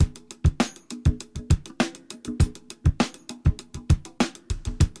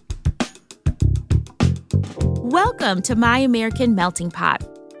Welcome to My American Melting Pot,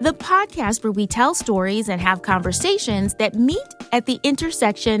 the podcast where we tell stories and have conversations that meet at the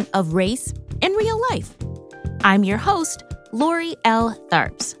intersection of race and real life. I'm your host, Lori L.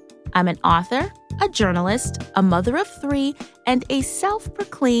 Tharps. I'm an author, a journalist, a mother of three, and a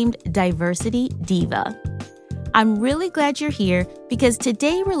self-proclaimed diversity diva. I'm really glad you're here because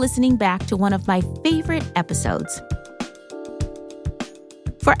today we're listening back to one of my favorite episodes.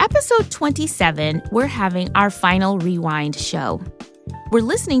 For episode 27, we're having our final rewind show. We're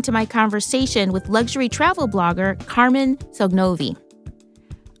listening to my conversation with luxury travel blogger Carmen Sognovi.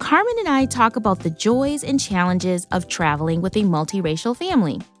 Carmen and I talk about the joys and challenges of traveling with a multiracial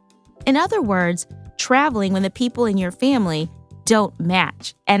family. In other words, traveling when the people in your family don't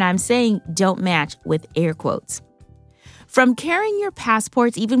match. And I'm saying don't match with air quotes. From carrying your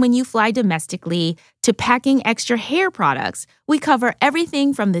passports even when you fly domestically to packing extra hair products, we cover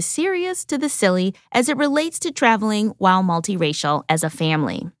everything from the serious to the silly as it relates to traveling while multiracial as a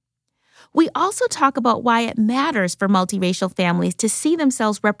family. We also talk about why it matters for multiracial families to see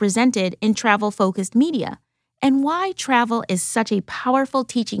themselves represented in travel-focused media and why travel is such a powerful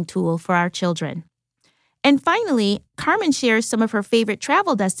teaching tool for our children. And finally, Carmen shares some of her favorite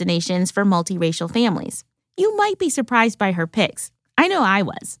travel destinations for multiracial families. You might be surprised by her picks. I know I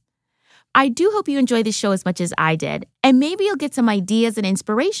was. I do hope you enjoy the show as much as I did, and maybe you'll get some ideas and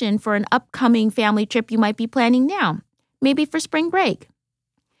inspiration for an upcoming family trip you might be planning now, maybe for spring break.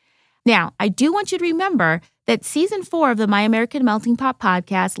 Now, I do want you to remember that Season 4 of the My American Melting Pot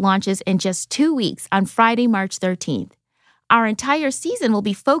podcast launches in just 2 weeks on Friday, March 13th. Our entire season will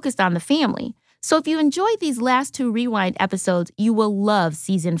be focused on the family, so if you enjoyed these last 2 Rewind episodes, you will love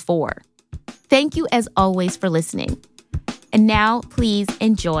Season 4. Thank you, as always, for listening. And now, please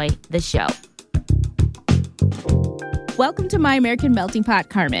enjoy the show. Welcome to My American Melting Pot,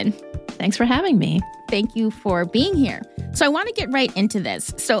 Carmen. Thanks for having me. Thank you for being here. So I want to get right into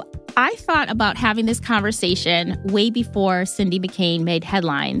this. So I thought about having this conversation way before Cindy McCain made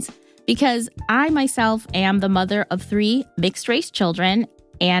headlines because I myself am the mother of 3 mixed-race children,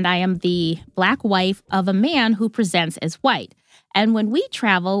 and I am the Black wife of a man who presents as white. And when we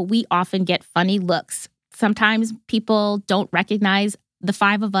travel, we often get funny looks. Sometimes people don't recognize the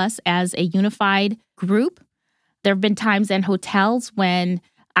 5 of us as a unified group. There have been times in hotels when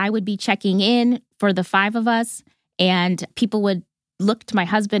I would be checking in for the 5 of us, and people would look to my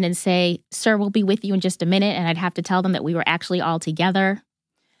husband and say, "Sir, we'll be with you in just a minute." And I'd have to tell them that we were actually all together.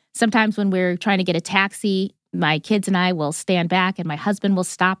 Sometimes when we're trying to get a taxi, my kids and I will stand back and my husband will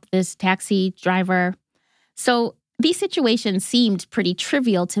stop this taxi driver. So these situations seemed pretty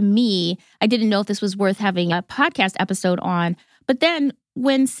trivial to me. I didn't know if this was worth having a podcast episode on. But then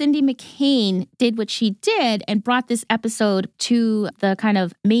when Cindy McCain did what she did and brought this episode to the kind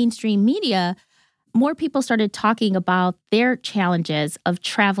of mainstream media, more people started talking about their challenges of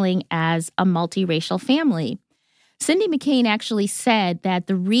traveling as a multiracial family. Cindy McCain actually said that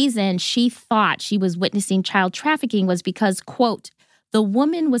the reason she thought she was witnessing child trafficking was because, quote, "the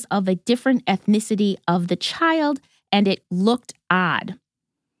woman was of a different ethnicity of the child and it looked odd."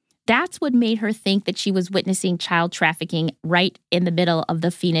 That's what made her think that she was witnessing child trafficking right in the middle of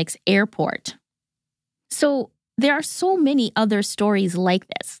the Phoenix airport. So there are so many other stories like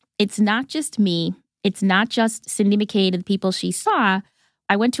this. It's not just me. It's not just Cindy McCain and the people she saw.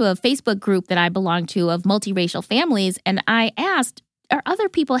 I went to a Facebook group that I belong to of multiracial families, and I asked, are other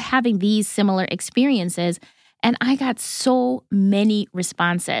people having these similar experiences? And I got so many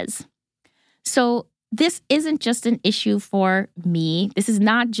responses. So this isn't just an issue for me. This is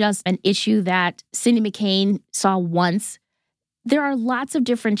not just an issue that Cindy McCain saw once. There are lots of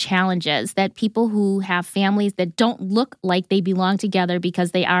different challenges that people who have families that don't look like they belong together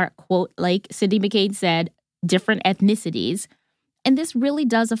because they are, quote, like Cindy McCain said, different ethnicities. And this really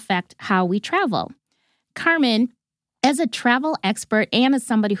does affect how we travel. Carmen, as a travel expert and as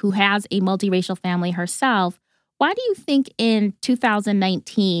somebody who has a multiracial family herself, why do you think in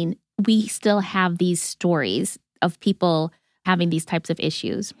 2019 we still have these stories of people having these types of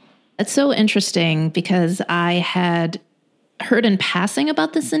issues? It's so interesting because I had heard in passing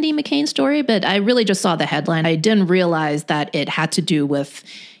about the Cindy McCain story, but I really just saw the headline. I didn't realize that it had to do with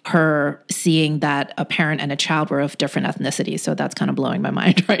her seeing that a parent and a child were of different ethnicities. So that's kind of blowing my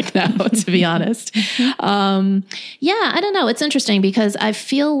mind right now, to be honest. I don't know. It's interesting because I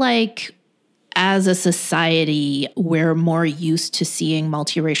feel like as a society, we're more used to seeing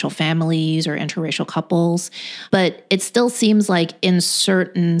multiracial families or interracial couples, but it still seems like in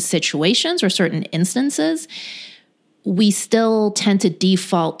certain situations or certain instances, we still tend to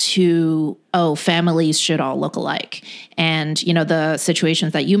default to, oh, families should all look alike. And, you know, the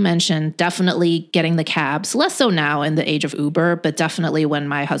situations that you mentioned, definitely getting the cabs, less so now in the age of Uber, but definitely when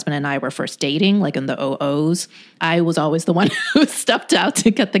my husband and I were first dating, like in the OOs, I was always the one who stepped out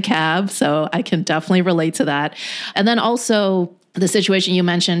to get the cab. So I can definitely relate to that. And then also, the situation you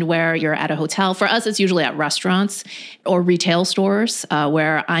mentioned where you're at a hotel, for us, it's usually at restaurants or retail stores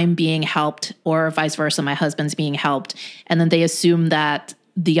where I'm being helped or vice versa, my husband's being helped. And then they assume that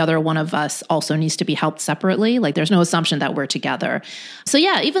the other one of us also needs to be helped separately. Like there's no assumption that we're together. So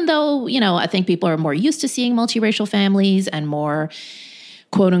yeah, even though, you know, I think people are more used to seeing multiracial families and more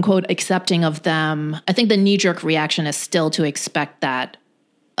quote unquote accepting of them, I think the knee-jerk reaction is still to expect that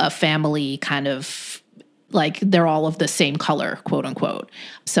a family kind of like they're all of the same color, quote unquote.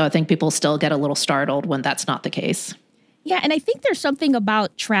 So I think people still get a little startled when that's not the case. Yeah, and I think there's something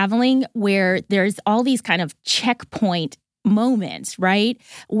about traveling where there's all these kind of checkpoint moments, right?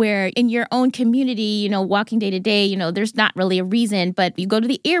 Where in your own community, you know, walking day to day, you know, there's not really a reason, but you go to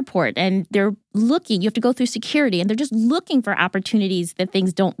the airport and they're looking, you have to go through security and they're just looking for opportunities that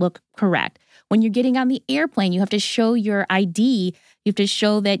things don't look correct. When you're getting on the airplane, you have to show your ID. You have to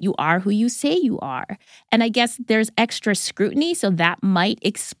show that you are who you say you are. And I guess there's extra scrutiny, so that might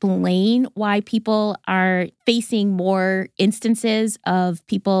explain why people are facing more instances of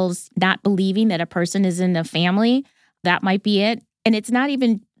people's not believing that a person is in a family. That might be it. And it's not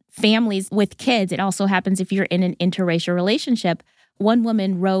even families with kids. It also happens if you're in an interracial relationship. One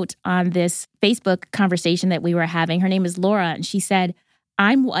woman wrote on this Facebook conversation that we were having, her name is Laura, and she said,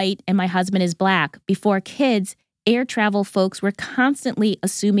 "I'm white and my husband is black. Before kids, air travel folks were constantly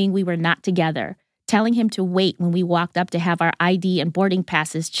assuming we were not together, telling him to wait when we walked up to have our ID and boarding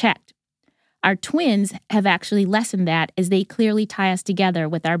passes checked. Our twins have actually lessened that as they clearly tie us together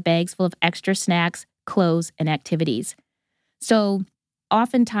with our bags full of extra snacks, clothes, and activities." So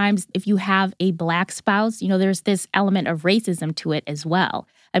oftentimes, if you have a black spouse, you know, there's this element of racism to it as well.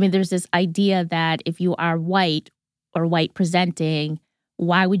 I mean, there's this idea that if you are white or white presenting,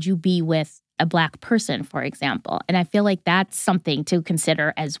 why would you be with a black person, for example? And I feel like that's something to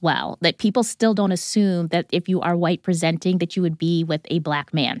consider as well, that people still don't assume that if you are white presenting that you would be with a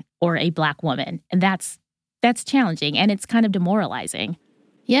black man or a black woman. And that's challenging and it's kind of demoralizing.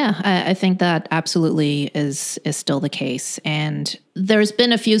 Yeah, I think that absolutely is still the case. And there's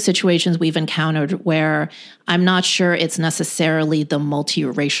been a few situations we've encountered where I'm not sure it's necessarily the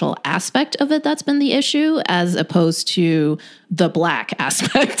multiracial aspect of it that's been the issue, as opposed to the black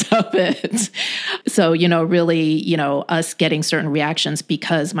aspect of it. So, you know, really, you know, us getting certain reactions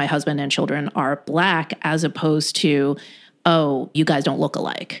because my husband and children are black, as opposed to, oh, you guys don't look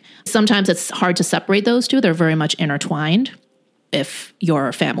alike. Sometimes it's hard to separate those two. They're very much intertwined if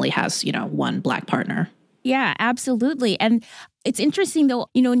your family has, you know, one black partner. Yeah, absolutely. And it's interesting, though,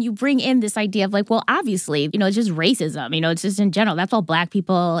 you know, when you bring in this idea of like, well, obviously, you know, it's just racism, you know, it's just in general. That's all black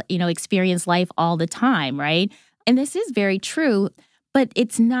people, you know, experience life all the time, right? And this is very true, but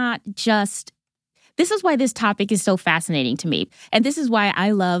it's not just, this is why this topic is so fascinating to me. And this is why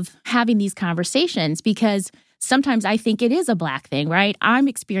I love having these conversations, because sometimes I think it is a black thing, right? I'm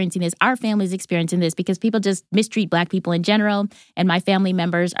experiencing this. Our family's experiencing this because people just mistreat black people in general. And my family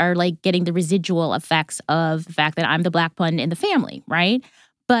members are like getting the residual effects of the fact that I'm the black one in the family, right?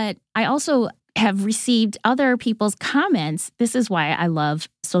 But I also have received other people's comments. This is why I love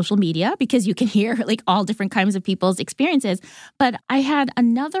social media, because you can hear like all different kinds of people's experiences. But I had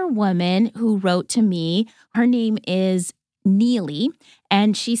another woman who wrote to me. Her name is Neely,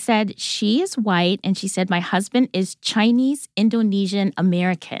 and she said she is white, and she said my husband is Chinese, Indonesian,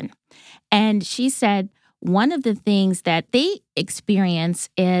 American. And she said one of the things that they experience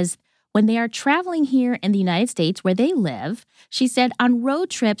is when they are traveling here in the United States where they live, she said on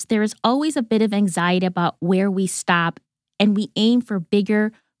road trips, there is always a bit of anxiety about where we stop, and we aim for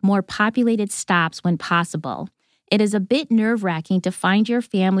bigger, more populated stops when possible. It is a bit nerve-wracking to find your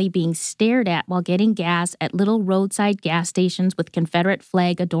family being stared at while getting gas at little roadside gas stations with Confederate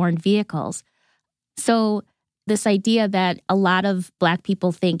flag-adorned vehicles. So this idea that a lot of black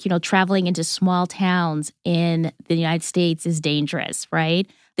people think, you know, traveling into small towns in the United States is dangerous, right?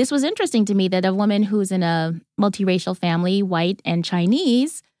 This was interesting to me that a woman who's in a multiracial family, white and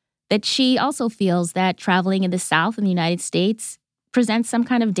Chinese, that she also feels that traveling in the South in the United States presents some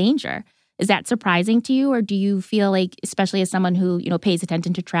kind of danger. Is that surprising to you, or do you feel like, especially as someone who, you know, pays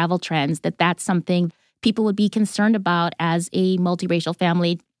attention to travel trends, that that's something people would be concerned about as a multiracial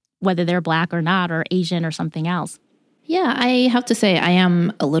family, whether they're black or not, or Asian or something else? Yeah, I have to say I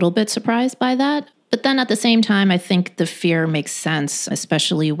am a little bit surprised by that. But then at the same time, I think the fear makes sense,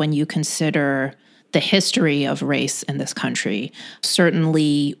 especially when you consider the history of race in this country.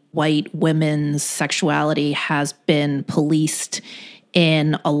 Certainly, white women's sexuality has been policed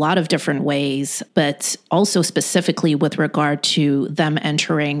in a lot of different ways, but also specifically with regard to them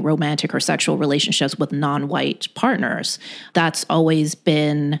entering romantic or sexual relationships with non-white partners. That's always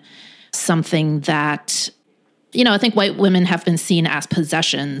been something that, I think white women have been seen as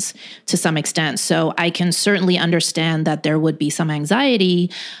possessions to some extent. So I can certainly understand that there would be some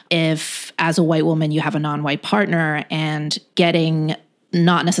anxiety if, as a white woman, you have a non-white partner and getting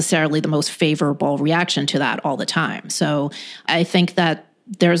not necessarily the most favorable reaction to that all the time. So I think that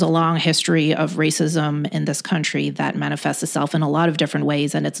there's a long history of racism in this country that manifests itself in a lot of different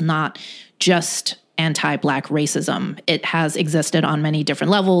ways. And it's not just anti-Black racism. It has existed on many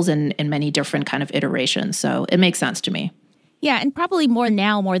different levels and in many different kind of iterations. So it makes sense to me. Yeah, and probably more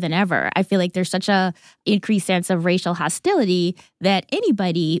than ever. I feel like there's such a increased sense of racial hostility that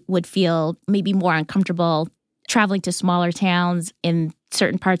anybody would feel maybe more uncomfortable traveling to smaller towns in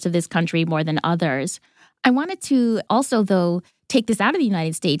certain parts of this country more than others. I wanted to also, though, take this out of the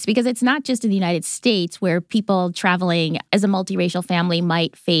United States, because it's not just in the United States where people traveling as a multiracial family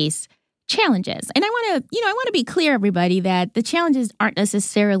might face challenges. And I want to be clear, everybody, that the challenges aren't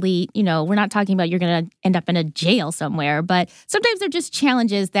necessarily, we're not talking about you're going to end up in a jail somewhere, but sometimes they're just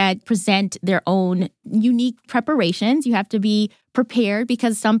challenges that present their own unique preparations. You have to be prepared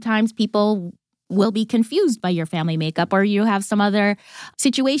because sometimes people will be confused by your family makeup, or you have some other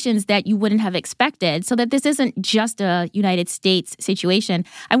situations that you wouldn't have expected, so that this isn't just a United States situation.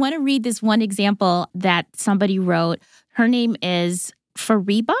 I want to read this one example that somebody wrote. Her name is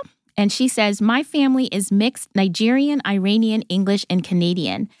Fariba. And she says, my family is mixed Nigerian, Iranian, English, and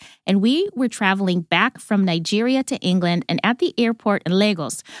Canadian. And we were traveling back from Nigeria to England. And at the airport in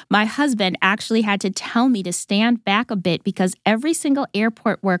Lagos, my husband actually had to tell me to stand back a bit because every single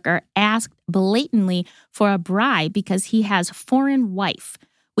airport worker asked blatantly for a bribe because he has a foreign wife.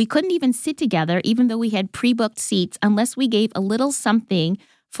 We couldn't even sit together, even though we had pre-booked seats, unless we gave a little something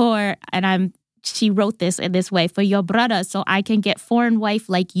for, she wrote this in this way, for your brother so I can get foreign wife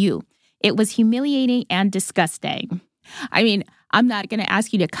like you. It was humiliating and disgusting. I mean, I'm not going to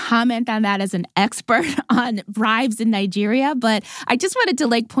ask you to comment on that as an expert on bribes in Nigeria, but I just wanted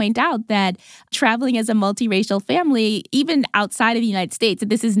to point out that traveling as a multiracial family, even outside of the United States,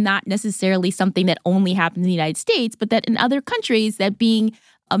 this is not necessarily something that only happens in the United States, but that in other countries, that being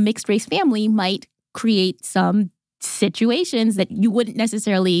a mixed race family might create some situations that you wouldn't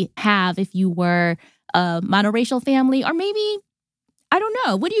necessarily have if you were a monoracial family, or maybe, I don't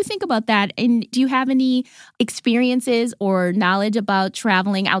know. What do you think about that? And do you have any experiences or knowledge about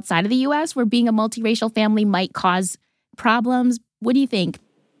traveling outside of the U.S. where being a multiracial family might cause problems? What do you think?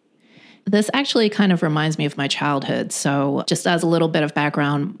 This actually kind of reminds me of my childhood. So just as a little bit of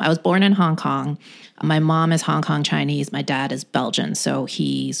background, I was born in Hong Kong. My mom is Hong Kong Chinese. My dad is Belgian. So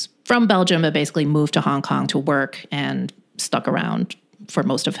he's from Belgium, but basically moved to Hong Kong to work and stuck around for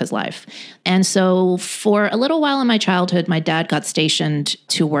most of his life. And so for a little while in my childhood, my dad got stationed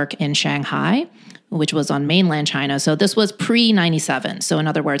to work in Shanghai, which was on mainland China. So this was pre-97. So in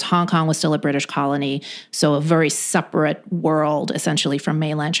other words, Hong Kong was still a British colony. So a very separate world, essentially, from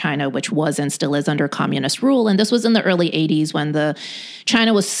mainland China, which was and still is under communist rule. And this was in the early 80s when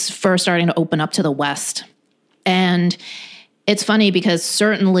China was first starting to open up to the West. And it's funny because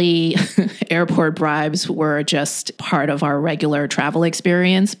certainly airport bribes were just part of our regular travel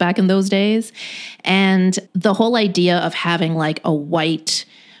experience back in those days. And the whole idea of having a white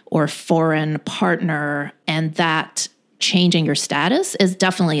or foreign partner and that changing your status is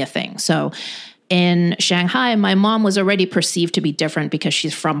definitely a thing. So in Shanghai, my mom was already perceived to be different because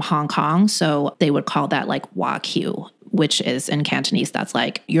she's from Hong Kong. So they would call that Wah Q, which is in Cantonese, that's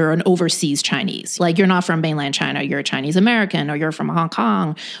you're an overseas Chinese. You're not from mainland China, you're a Chinese American, or you're from Hong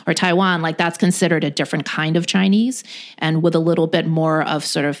Kong or Taiwan. That's considered a different kind of Chinese and with a little bit more of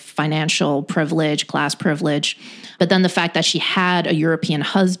sort of financial privilege, class privilege. But then the fact that she had a European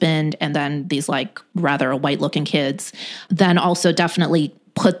husband and then these rather white looking kids, then also definitely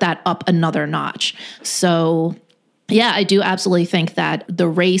put that up another notch. So yeah, I do absolutely think that the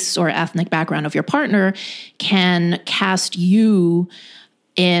race or ethnic background of your partner can cast you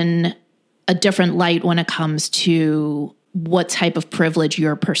in a different light when it comes to what type of privilege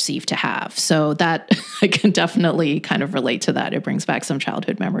you're perceived to have. So that I can definitely kind of relate to that. It brings back some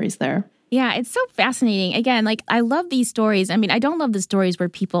childhood memories there. Yeah, it's so fascinating. Again, I love these stories. I mean, I don't love the stories where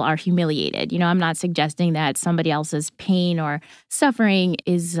people are humiliated. I'm not suggesting that somebody else's pain or suffering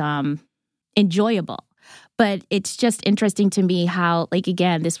is enjoyable. But it's just interesting to me how, like,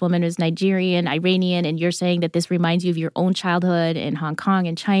 again, this woman is Nigerian, Iranian, and you're saying that this reminds you of your own childhood in Hong Kong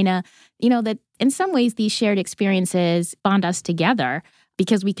and China. You know, that in some ways these shared experiences bond us together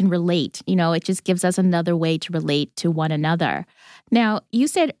because we can relate. You know, it just gives us another way to relate to one another. Now, you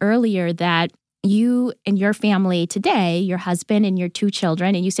said earlier that you and your family today, your husband and your 2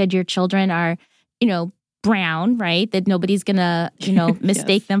 children, and you said your children are, you know, brown, right? That nobody's going to, you know,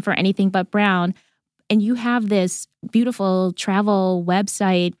 mistake them for anything but brown. And you have this beautiful travel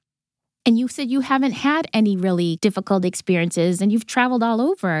website. And you said you haven't had any really difficult experiences and you've traveled all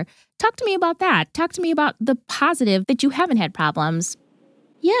over. Talk to me about that. Talk to me about the positive that you haven't had problems.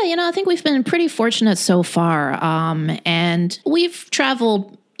 Yeah, you know, I think we've been pretty fortunate so far. And we've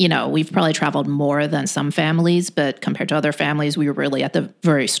traveled, you know, we've probably traveled more than some families, but compared to other families, we were really at the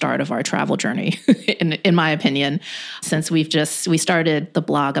very start of our travel journey, in my opinion, since we started the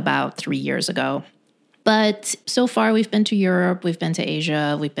blog about 3 years ago. But so far, we've been to Europe, we've been to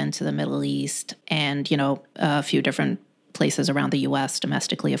Asia, we've been to the Middle East, and, you know, a few different places around the U.S.,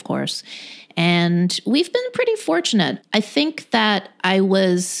 domestically, of course. And we've been pretty fortunate. I think that I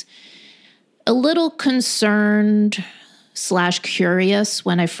was a little concerned / curious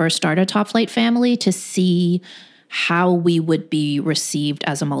when I first started Top Flight Family to see how we would be received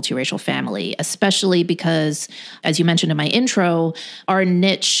as a multiracial family, especially because, as you mentioned in my intro, our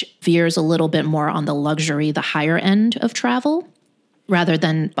niche veers a little bit more on the luxury, the higher end of travel, rather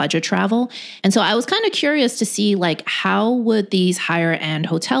than budget travel. And so I was kind of curious to see, like, how would these higher end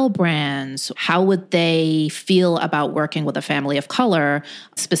hotel brands, how would they feel about working with a family of color,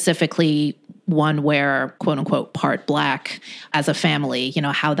 specifically one where, quote unquote, part Black as a family, you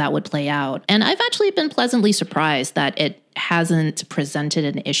know, how that would play out. And I've actually been pleasantly surprised that it hasn't presented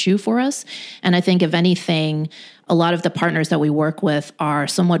an issue for us. And I think, if anything, a lot of the partners that we work with are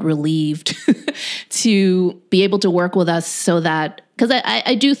somewhat relieved to be able to work with us so that, because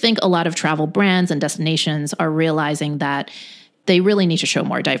I do think a lot of travel brands and destinations are realizing that they really need to show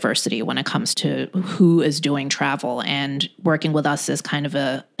more diversity when it comes to who is doing travel, and working with us is kind of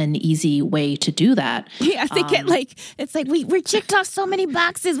an easy way to do that. Yeah, they get like, it's like we're checked off so many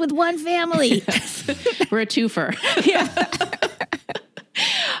boxes with one family. Yes. We're a twofer. Yeah.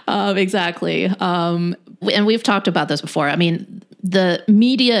 Exactly. And we've talked about this before. I mean, the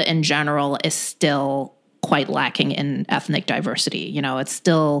media in general is still quite lacking in ethnic diversity. You know, it's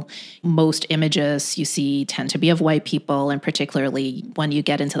still, most images you see tend to be of white people, and particularly when you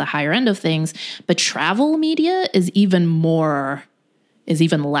get into the higher end of things. But travel media is even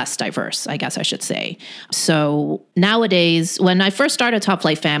less diverse, I guess I should say. So nowadays, when I first started Top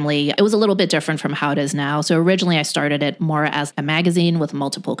Flight Family, it was a little bit different from how it is now. So originally I started it more as a magazine with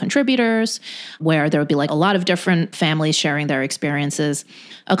multiple contributors, where there would be like a lot of different families sharing their experiences.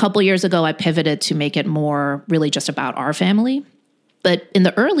 A couple years ago, I pivoted to make it more really just about our family. But in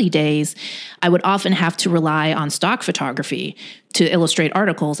the early days, I would often have to rely on stock photography to illustrate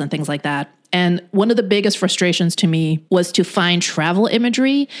articles and things like that. And one of the biggest frustrations to me was to find travel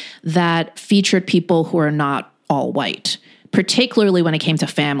imagery that featured people who are not all white, particularly when it came to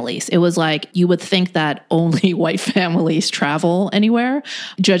families. It was like you would think that only white families travel anywhere,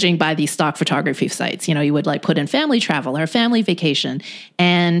 judging by these stock photography sites. You know, you would like put in family travel or family vacation,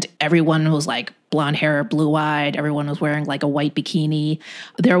 and everyone was like blonde hair, blue-eyed. Everyone was wearing like a white bikini.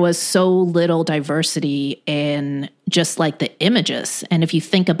 There was so little diversity in just like the images. And if you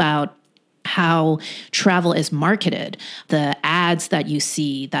think about how travel is marketed, the ads that you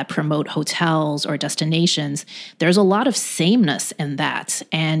see that promote hotels or destinations, there's a lot of sameness in that.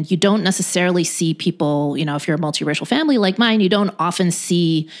 And you don't necessarily see people, you know, if you're a multiracial family like mine, you don't often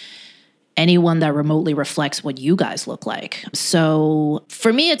see anyone that remotely reflects what you guys look like. So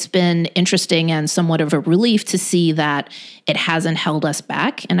for me, it's been interesting and somewhat of a relief to see that it hasn't held us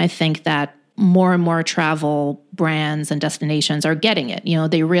back. And I think that more and more travel brands and destinations are getting it. You know,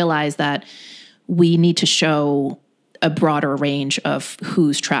 they realize that we need to show a broader range of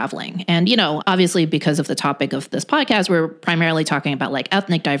who's traveling. And, you know, obviously because of the topic of this podcast, we're primarily talking about like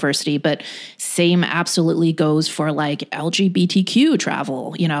ethnic diversity, but same absolutely goes for like LGBTQ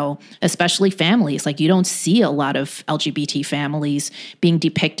travel, you know, especially families. Like you don't see a lot of LGBT families being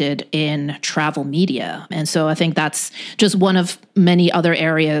depicted in travel media. And so I think that's just one of many other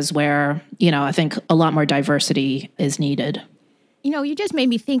areas where, you know, I think a lot more diversity is needed. You know, you just made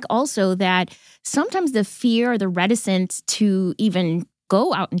me think also that sometimes the fear or the reticence to even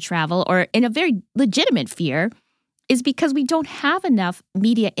go out and travel, or in a very legitimate fear, is because we don't have enough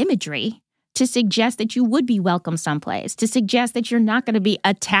media imagery to suggest that you would be welcome someplace, to suggest that you're not going to be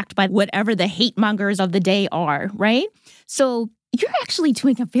attacked by whatever the hate mongers of the day are, right? So you're actually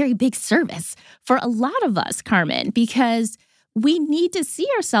doing a very big service for a lot of us, Carmen, because we need to see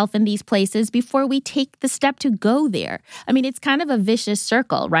ourselves in these places before we take the step to go there. I mean, it's kind of a vicious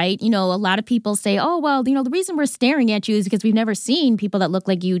circle, right? A lot of people say, oh, well, the reason we're staring at you is because we've never seen people that look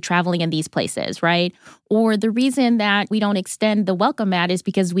like you traveling in these places, right? Or the reason that we don't extend the welcome mat is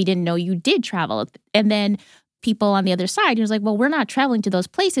because we didn't know you did travel. And then people on the other side, you're like, well, we're not traveling to those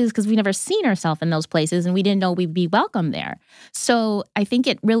places because we've never seen ourselves in those places and we didn't know we'd be welcome there. So I think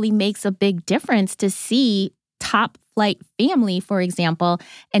it really makes a big difference to see top flight family, for example,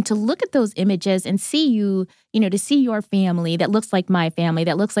 and to look at those images and see you, to see your family that looks like my family,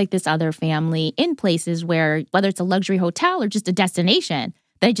 that looks like this other family in places where, whether it's a luxury hotel or just a destination,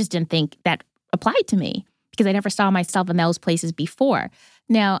 that I just didn't think that applied to me because I never saw myself in those places before.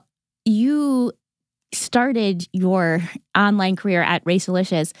 Now, you started your online career at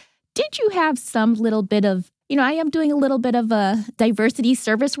Racialicious. Did you have some little bit of, I am doing a little bit of a diversity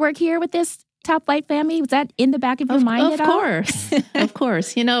service work here with this top flight family? Was that in the back of your mind at all? Of course. Of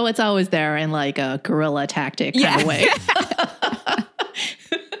course. It's always there in like a guerrilla tactic kind of way.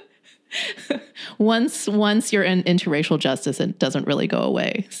 Once you're in interracial justice, it doesn't really go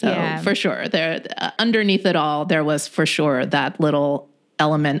away. So for sure, there underneath it all, there was for sure that little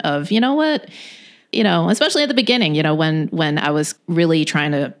element of, especially at the beginning, when I was really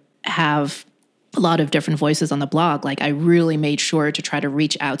trying to have a lot of different voices on the blog, like I really made sure to try to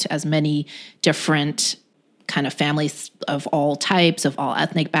reach out to as many different kind of families of all types, of all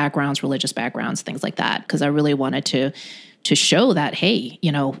ethnic backgrounds, religious backgrounds, things like that. Because I really wanted to show that, hey,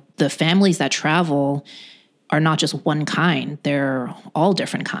 the families that travel are not just one kind, they're all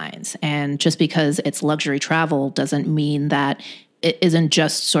different kinds. And just because it's luxury travel doesn't mean that it isn't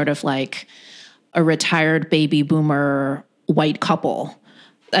just sort of like a retired baby boomer white couple.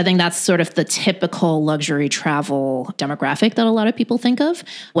 I think that's sort of the typical luxury travel demographic that a lot of people think of,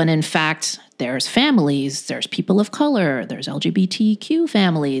 when in fact there's families, there's people of color, there's LGBTQ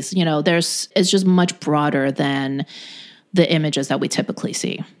families, it's just much broader than the images that we typically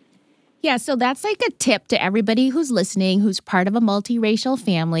see. Yeah, so that's like a tip to everybody who's listening, who's part of a multiracial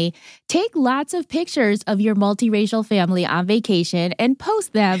family. Take lots of pictures of your multiracial family on vacation and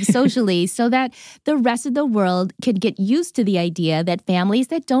post them socially so that the rest of the world can get used to the idea that families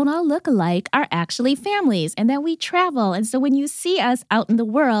that don't all look alike are actually families and that we travel. And so when you see us out in the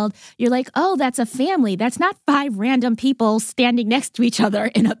world, you're like, oh, that's a family. That's not 5 random people standing next to each other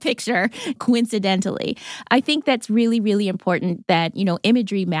in a picture, coincidentally. I think that's really, really important that,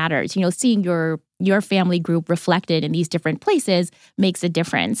 imagery matters. Seeing your family group reflected in these different places makes a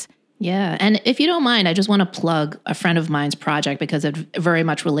difference. Yeah. And if you don't mind, I just want to plug a friend of mine's project because it very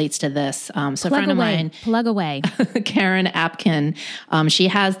much relates to this. So a friend of mine, plug away. Karen Apkin, she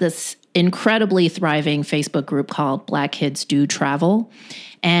has this incredibly thriving Facebook group called Black Kids Do Travel.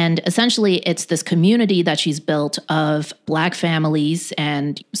 And essentially, it's this community that she's built of Black families,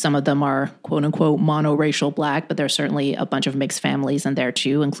 and some of them are quote unquote monoracial Black, but there's certainly a bunch of mixed families in there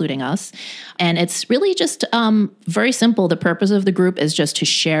too, including us. And it's really just very simple. The purpose of the group is just to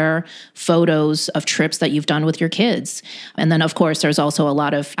share photos of trips that you've done with your kids. And then, of course, there's also a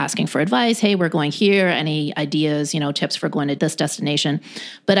lot of asking for advice. Hey, we're going here. Any ideas, tips for going to this destination?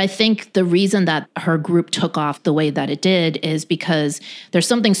 But I think the reason that her group took off the way that it did is because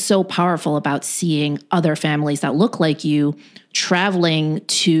there's something so powerful about seeing other families that look like you traveling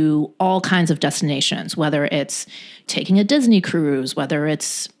to all kinds of destinations, whether it's taking a Disney cruise, whether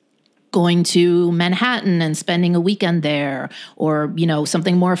it's going to Manhattan and spending a weekend there, or,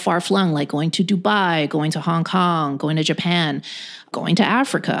 something more far-flung like going to Dubai, going to Hong Kong, going to Japan, going to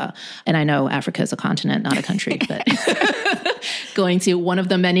Africa. And I know Africa is a continent, not a country, but going to one of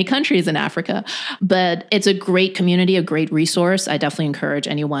the many countries in Africa. But it's a great community, a great resource. I definitely encourage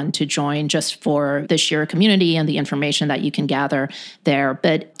anyone to join just for the sheer community and the information that you can gather there.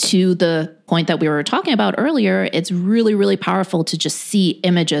 But to the point that we were talking about earlier, it's really, really powerful to just see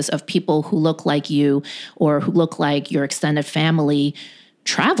images of people who look like you or who look like your extended family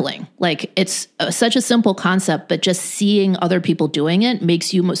traveling. Like, it's such a simple concept, but just seeing other people doing it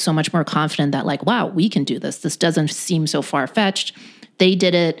makes you so much more confident that, like, wow, we can do this. This doesn't seem so far-fetched. They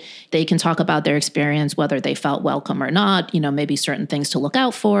did it. They can talk about their experience, whether they felt welcome or not, maybe certain things to look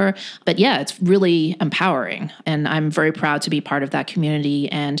out for. But yeah, it's really empowering. And I'm very proud to be part of that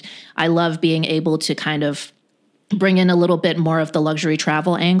community. And I love being able to kind of bring in a little bit more of the luxury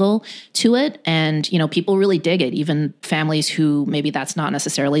travel angle to it. And, people really dig it. Even families who maybe that's not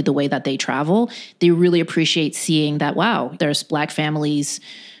necessarily the way that they travel, they really appreciate seeing that, wow, there's Black families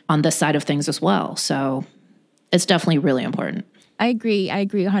on this side of things as well. So it's definitely really important. I agree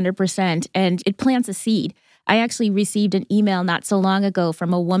 100%. And it plants a seed. I actually received an email not so long ago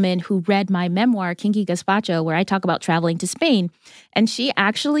from a woman who read my memoir, Kinky Gazpacho, where I talk about traveling to Spain. And she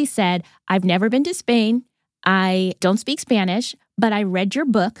actually said, I've never been to Spain. I don't speak Spanish, but I read your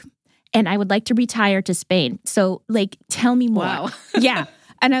book and I would like to retire to Spain. So, like, tell me more. Wow. Yeah.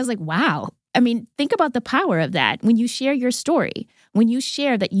 And I was like, wow. I mean, think about the power of that. When you share your story, when you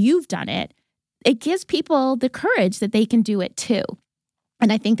share that you've done it, it gives people the courage that they can do it too.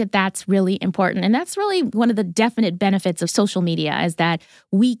 And I think that that's really important. And that's really one of the definite benefits of social media is that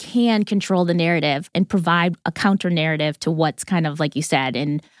we can control the narrative and provide a counter narrative to what's kind of, like you said,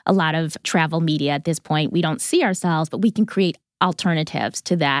 in a lot of travel media at this point. We don't see ourselves, but we can create alternatives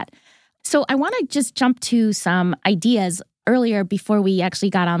to that. So I want to just jump to some ideas. Earlier, before we actually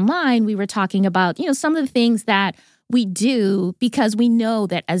got online, we were talking about, some of the things that we do because we know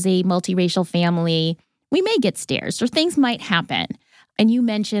that as a multiracial family, we may get stares or things might happen. And you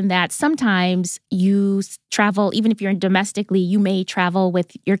mentioned that sometimes you travel, even if you're domestically, you may travel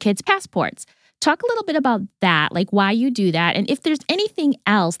with your kids' passports. Talk a little bit about that, like why you do that. And if there's anything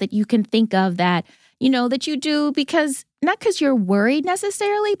else that you can think of that, that you do because, not because you're worried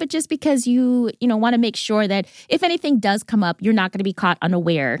necessarily, but just because you want to make sure that if anything does come up, you're not going to be caught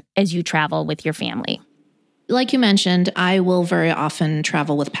unaware as you travel with your family. Like you mentioned, I will very often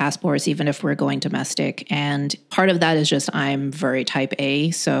travel with passports, even if we're going domestic. And part of that is just I'm very type A,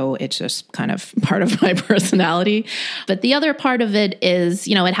 so it's just kind of part of my personality. But the other part of it is,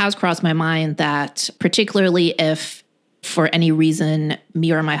 it has crossed my mind that particularly if for any reason,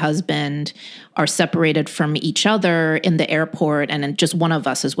 me or my husband are separated from each other in the airport and then just one of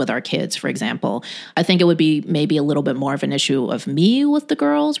us is with our kids, for example, I think it would be maybe a little bit more of an issue of me with the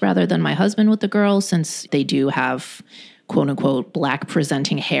girls rather than my husband with the girls, since they do have quote unquote black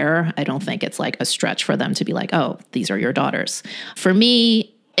presenting hair. I don't think it's like a stretch for them to be like, oh, these are your daughters. For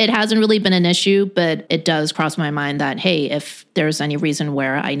me, it hasn't really been an issue, but it does cross my mind that, hey, if there's any reason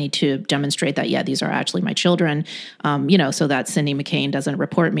where I need to demonstrate that, yeah, these are actually my children, so that Cindy McCain doesn't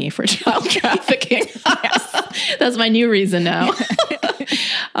report me for child trafficking. That's my new reason now.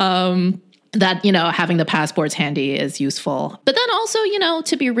 That, having the passports handy is useful. But then also,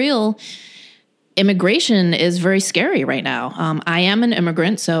 to be real, immigration is very scary right now. I am an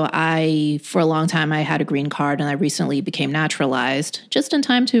immigrant, so for a long time, I had a green card, and I recently became naturalized just in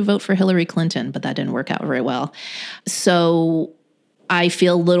time to vote for Hillary Clinton, but that didn't work out very well. So I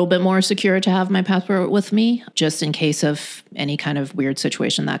feel a little bit more secure to have my passport with me, just in case of any kind of weird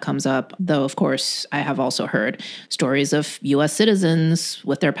situation that comes up. Though, of course, I have also heard stories of U.S. citizens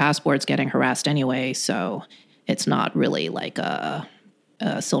with their passports getting harassed anyway, so it's not really like a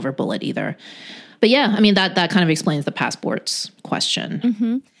silver bullet either. But yeah, that kind of explains the passports question.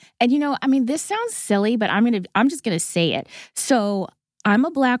 Mm-hmm. And this sounds silly, but I'm just gonna say it. So I'm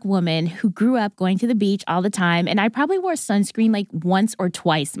a Black woman who grew up going to the beach all the time, and I probably wore sunscreen like once or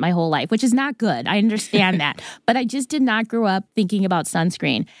twice my whole life, which is not good. I understand that. But I just did not grow up thinking about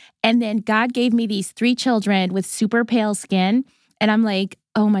sunscreen. And then God gave me these 3 children with super pale skin, and I'm like,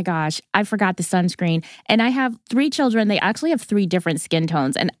 oh my gosh, I forgot the sunscreen. And I have 3 children. They actually have 3 different skin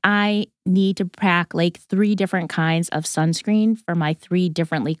tones. And I need to pack like 3 different kinds of sunscreen for my 3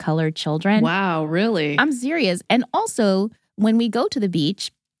 differently colored children. Wow, really? I'm serious. And also, when we go to the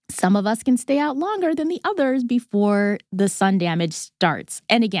beach, some of us can stay out longer than the others before the sun damage starts.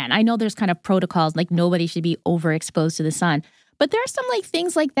 And again, I know there's kind of protocols, like nobody should be overexposed to the sun. But there are some like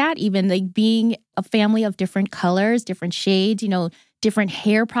things like that, even like being a family of different colors, different shades, different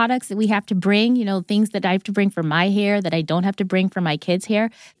hair products that we have to bring, things that I have to bring for my hair that I don't have to bring for my kids' hair.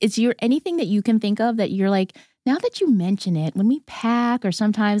 Is there anything that you can think of that you're like, now that you mention it, when we pack or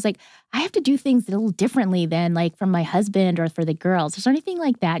sometimes like I have to do things a little differently than like from my husband or for the girls. Is there anything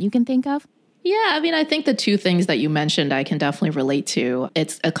like that you can think of? Yeah, I think the 2 things that you mentioned, I can definitely relate to.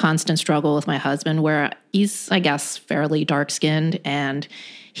 It's a constant struggle with my husband where he's, I guess, fairly dark-skinned, and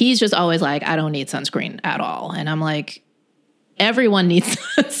he's just always like, I don't need sunscreen at all. And I'm like, everyone needs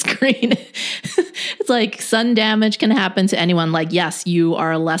sunscreen. It's like sun damage can happen to anyone. Like, yes, you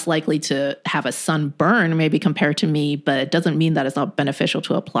are less likely to have a sunburn maybe compared to me, but it doesn't mean that it's not beneficial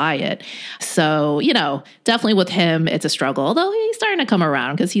to apply it. So, definitely with him, it's a struggle. Although he's starting to come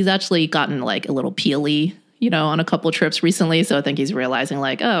around because he's actually gotten like a little peely, on a couple trips recently. So I think he's realizing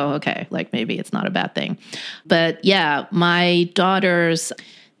like, oh, okay, like maybe it's not a bad thing. But yeah, my daughters,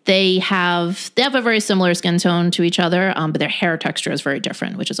 they have a very similar skin tone to each other, but their hair texture is very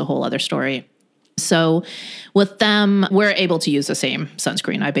different, which is a whole other story. So with them, we're able to use the same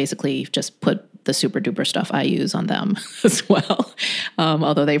sunscreen. I basically just put the super duper stuff I use on them as well.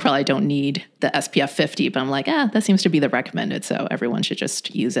 Although they probably don't need the SPF 50, but I'm like, that seems to be the recommended. So everyone should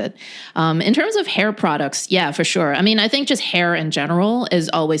just use it. In terms of hair products, yeah, for sure. I mean, I think just hair in general is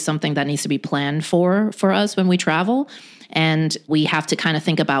always something that needs to be planned for us when we travel. And we have to kind of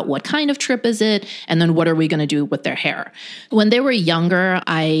think about what kind of trip is it, and then what are we going to do with their hair. When they were younger,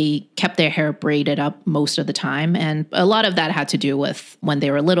 I kept their hair braided up most of the time. And a lot of that had to do with when they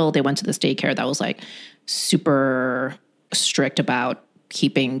were little, they went to this daycare that was like super strict about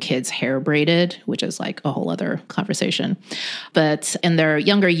keeping kids' hair braided, which is like a whole other conversation. But in their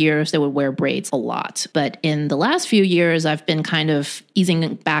younger years, they would wear braids a lot. But in the last few years, I've been kind of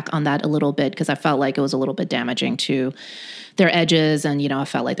easing back on that a little bit because I felt like it was a little bit damaging to their edges. And, I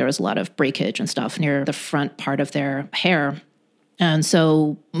felt like there was a lot of breakage and stuff near the front part of their hair. And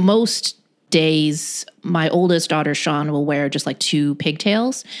so most days, my oldest daughter, Sean, will wear just like 2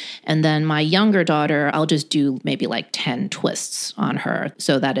 pigtails. And then my younger daughter, I'll just do maybe like 10 twists on her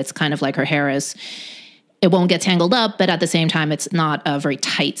so that it's kind of like her hair it won't get tangled up, but at the same time, it's not a very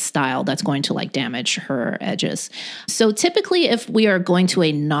tight style that's going to like damage her edges. So typically, if we are going to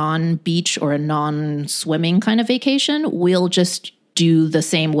a non-beach or a non-swimming kind of vacation, we'll just do the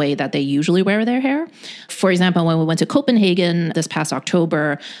same way that they usually wear their hair. For example, when we went to Copenhagen this past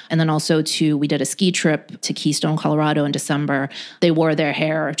October, and then also we did a ski trip to Keystone, Colorado in December, they wore their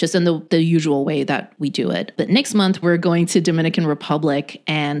hair just in the usual way that we do it. But next month, we're going to Dominican Republic,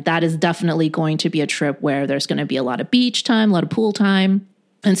 and that is definitely going to be a trip where there's going to be a lot of beach time, a lot of pool time.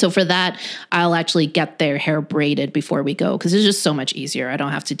 And so for that, I'll actually get their hair braided before we go because it's just so much easier. I don't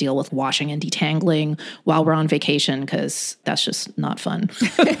have to deal with washing and detangling while we're on vacation because that's just not fun.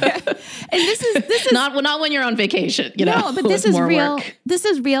 And this is not when you're on vacation, No, but this is real. Work. This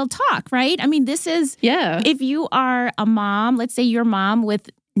is real talk, right? I mean, this is if you are a mom, let's say you're a mom with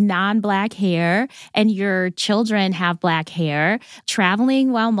non-Black hair and your children have Black hair,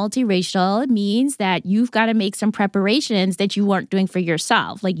 traveling while multiracial means that you've got to make some preparations that you weren't doing for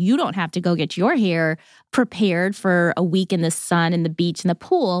yourself. Like you don't have to go get your hair prepared for a week in the sun and the beach and the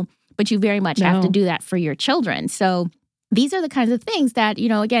pool, but you very much have to do that for your children. So these are the kinds of things that,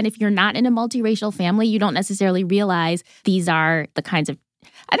 again, if you're not in a multiracial family, you don't necessarily realize these are the kinds of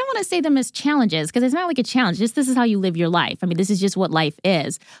I don't want to say them as challenges because it's not like a challenge. Just this is how you live your life. I mean, this is just what life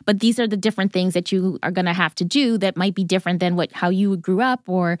is. But these are the different things that you are going to have to do that might be different than how you grew up,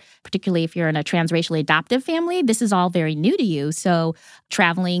 or particularly if you're in a transracially adoptive family, this is all very new to you. So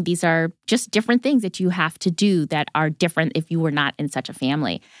traveling, these are just different things that you have to do that are different if you were not in such a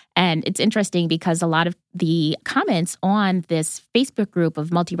family. And it's interesting because a lot of the comments on this Facebook group of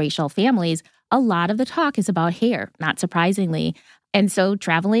multiracial families, a lot of the talk is about hair, not surprisingly. And so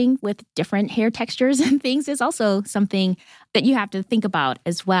traveling with different hair textures and things is also something that you have to think about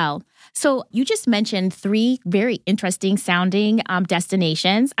as well. So you just mentioned 3 very interesting sounding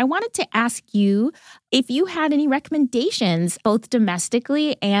destinations. I wanted to ask you if you had any recommendations, both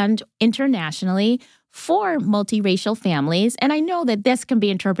domestically and internationally, for multiracial families. And I know that this can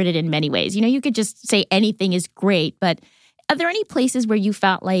be interpreted in many ways. You could just say anything is great, but are there any places where you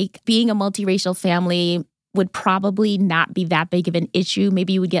felt like being a multiracial family would probably not be that big of an issue?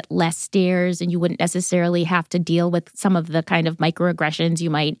 Maybe you would get less stares and you wouldn't necessarily have to deal with some of the kind of microaggressions you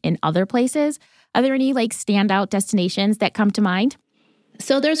might in other places. Are there any standout destinations that come to mind?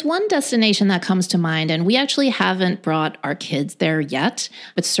 So there's one destination that comes to mind, and we actually haven't brought our kids there yet.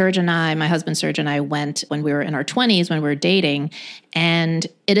 But Serge and I, my husband Serge and I, went when we were in our 20s, when we were dating. And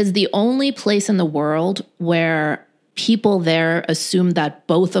it is the only place in the world where people there assumed that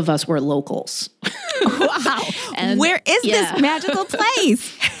both of us were locals. Wow. And where is this magical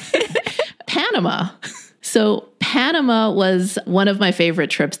place? Panama. So Panama was one of my favorite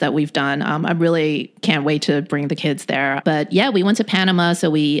trips that we've done. I really can't wait to bring the kids there. But yeah, we went to Panama. So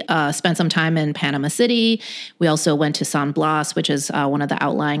we spent some time in Panama City. We also went to San Blas, which is one of the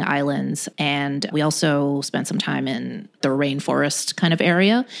outlying islands. And we also spent some time in the rainforest kind of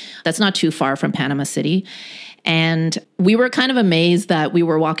area. That's not too far from Panama City. And we were kind of amazed that we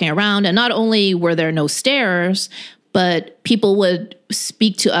were walking around, and not only were there no stairs, but people would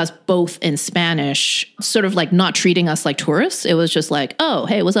speak to us both in Spanish, sort of like not treating us like tourists. It was just like, oh,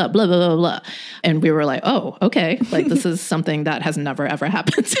 hey, what's up? Blah, blah, blah, blah. And we were like, oh, okay. Like this is something that has never, ever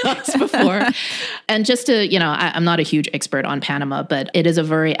happened to us before. And just to, I'm not a huge expert on Panama, but it is a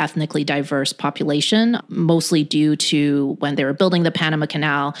very ethnically diverse population, mostly due to when they were building the Panama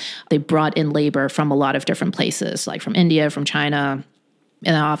Canal, they brought in labor from a lot of different places, like from India, from China,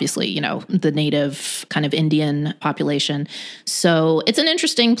 And obviously, the native kind of Indian population. So it's an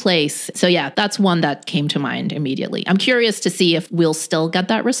interesting place. So yeah, that's one that came to mind immediately. I'm curious to see if we'll still get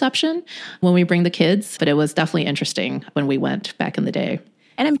that reception when we bring the kids, but it was definitely interesting when we went back in the day.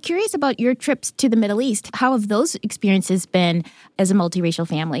 And I'm curious about your trips to the Middle East. How have those experiences been as a multiracial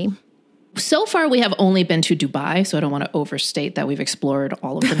family? So far, we have only been to Dubai, so I don't want to overstate that we've explored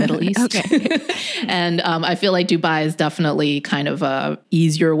all of the Middle East. Okay. And I feel like Dubai is definitely kind of a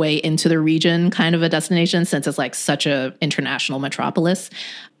easier way into the region kind of a destination since it's like such a international metropolis.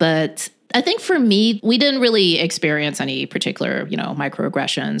 But I think for me, we didn't really experience any particular,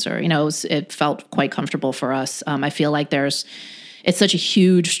 microaggressions or, it felt quite comfortable for us. I feel like it's such a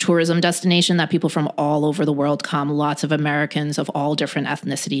huge tourism destination that people from all over the world come, lots of Americans of all different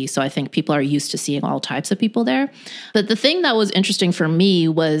ethnicities. So I think people are used to seeing all types of people there. But the thing that was interesting for me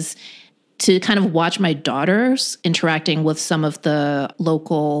was to kind of watch my daughters interacting with some of the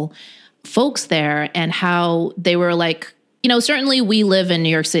local folks there and how they were like, certainly we live in New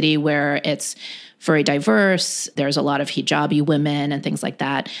York City where it's very diverse. There's a lot of hijabi women and things like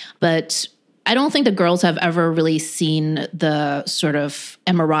that. But I don't think the girls have ever really seen the sort of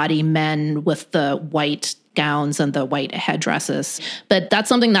Emirati men with the white gowns and the white headdresses. But that's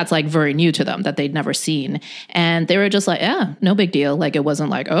something that's like very new to them that they'd never seen. And they were just like, yeah, no big deal. Like it wasn't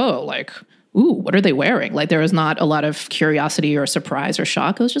like, oh, like, ooh, what are they wearing? Like there was not a lot of curiosity or surprise or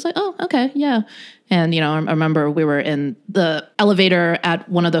shock. It was just like, oh, okay, yeah. And, I remember we were in the elevator at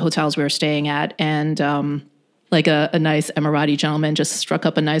one of the hotels we were staying at and, like a nice Emirati gentleman just struck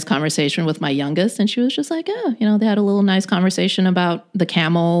up a nice conversation with my youngest. And she was just like, oh, they had a little nice conversation about the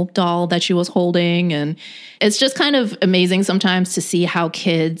camel doll that she was holding. And it's just kind of amazing sometimes to see how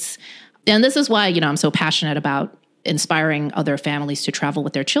kids, and this is why, I'm so passionate about inspiring other families to travel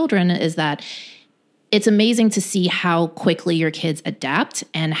with their children, is that it's amazing to see how quickly your kids adapt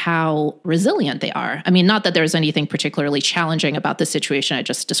and how resilient they are. I mean, not that there's anything particularly challenging about the situation I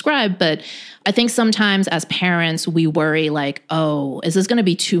just described, but I think sometimes as parents, we worry like, oh, is this going to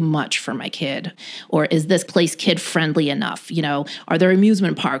be too much for my kid? Or is this place kid-friendly enough? Are there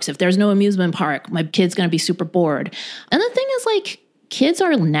amusement parks? If there's no amusement park, my kid's going to be super bored. And the thing is like, kids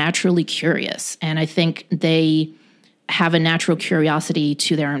are naturally curious. And I think they have a natural curiosity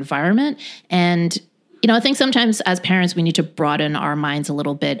to their environment. And I think sometimes as parents, we need to broaden our minds a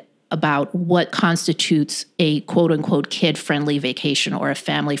little bit about what constitutes a quote unquote kid-friendly vacation or a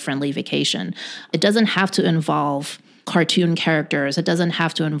family-friendly vacation. It doesn't have to involve cartoon characters. It doesn't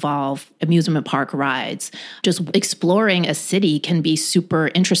have to involve amusement park rides. Just exploring a city can be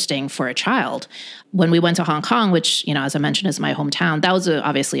super interesting for a child. When we went to Hong Kong, which, as I mentioned, is my hometown, that was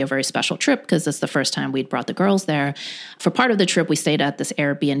obviously a very special trip because it's the first time we'd brought the girls there. For part of the trip, we stayed at this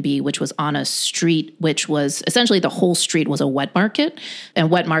Airbnb, which was on a street, which was essentially the whole street was a wet market. And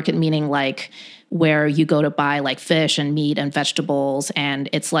wet market meaning like where you go to buy like fish and meat and vegetables. And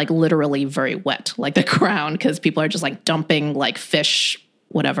it's like literally very wet, like the ground, because people are just like dumping like fish,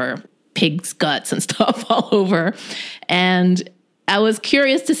 whatever, pigs' guts and stuff all over. And I was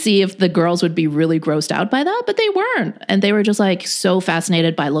curious to see if the girls would be really grossed out by that, but they weren't. And they were just like so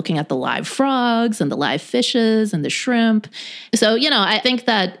fascinated by looking at the live frogs and the live fishes and the shrimp. So, I think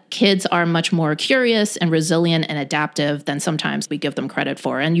that kids are much more curious and resilient and adaptive than sometimes we give them credit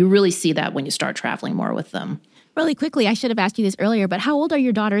for. And you really see that when you start traveling more with them. Really quickly, I should have asked you this earlier, but how old are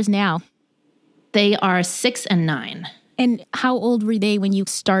your daughters now? They are 6 and 9. And how old were they when you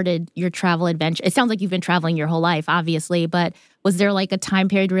started your travel adventure? It sounds like you've been traveling your whole life, obviously, but was there like a time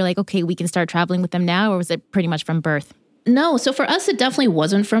period where you're like, okay, we can start traveling with them now, or was it pretty much from birth? No. So for us, it definitely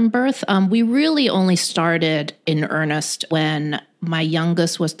wasn't from birth. We really only started in earnest when my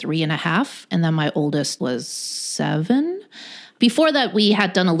youngest was 3.5, and then my oldest was 7. Before that, we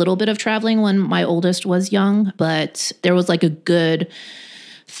had done a little bit of traveling when my oldest was young, but there was like a good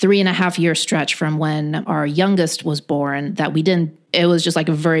 3.5-year stretch from when our youngest was born that we didn't. It was just like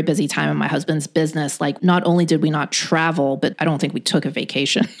a very busy time in my husband's business. Like not only did we not travel, but I don't think we took a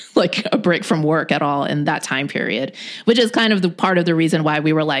vacation, like a break from work at all in that time period, which is kind of the part of the reason why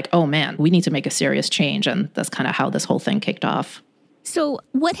we were like, oh man, we need to make a serious change. And that's kind of how this whole thing kicked off. So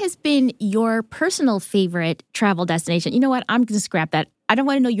what has been your personal favorite travel destination? You know what? I'm going to scrap that. I don't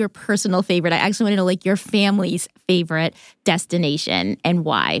want to know your personal favorite. I actually want to know like your family's favorite destination and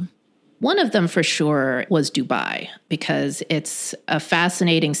why. One of them for sure was Dubai because it's a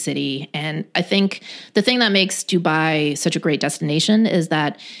fascinating city. And I think the thing that makes Dubai such a great destination is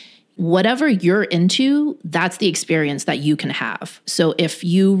that whatever you're into, that's the experience that you can have. So if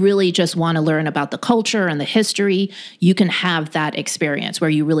you really just want to learn about the culture and the history, you can have that experience where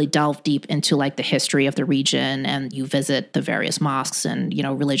you really delve deep into like the history of the region and you visit the various mosques and,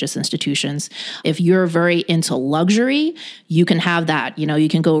 religious institutions. If you're very into luxury, you can have that. You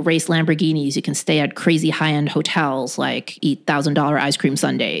can go race Lamborghinis, you can stay at crazy high-end hotels, like eat $1,000 ice cream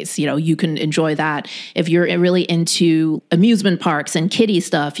sundaes. You can enjoy that. If you're really into amusement parks and kiddie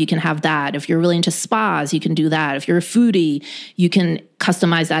stuff, you can have that. If you're really into spas, you can do that. If you're a foodie, you can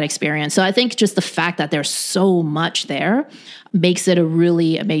customize that experience. So I think just the fact that there's so much there makes it a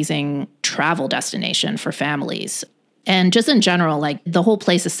really amazing travel destination for families. And just in general, like the whole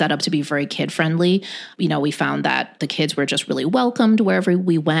place is set up to be very kid friendly. We found that the kids were just really welcomed wherever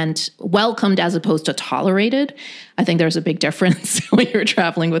we went, welcomed as opposed to tolerated. I think there's a big difference when you're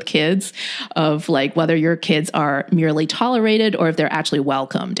traveling with kids of like whether your kids are merely tolerated or if they're actually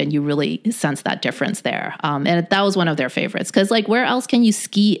welcomed. And you really sense that difference there. And that was one of their favorites because like where else can you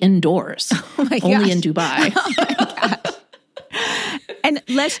ski indoors? Oh my Only gosh. in Dubai. Oh my gosh. And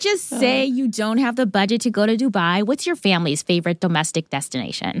let's just say you don't have the budget to go to Dubai. What's your family's favorite domestic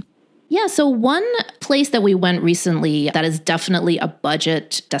destination? Yeah, so one place that we went recently that is definitely a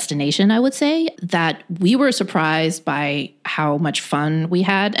budget destination, I would say, that we were surprised by how much fun we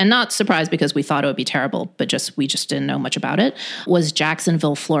had, and not surprised because we thought it would be terrible, but we just didn't know much about it, was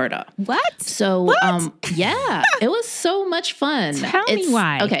Jacksonville, Florida. What? So, yeah, it was so much fun. Tell me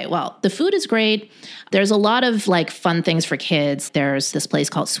why. Okay, well, the food is great. There's a lot of like fun things for kids. There's this place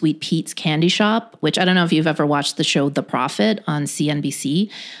called Sweet Pete's Candy Shop, which I don't know if you've ever watched the show The Profit on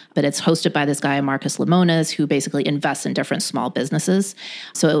CNBC, but it's hosted by this guy, Marcus Lemonis, who basically invests in different small businesses.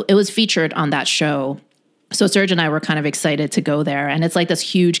 So it was featured on that show. So Serge and I were kind of excited to go there. And it's like this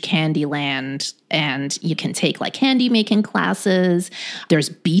huge candy land and you can take like candy making classes. There's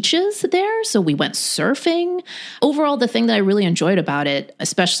beaches there. So we went surfing. Overall, the thing that I really enjoyed about it,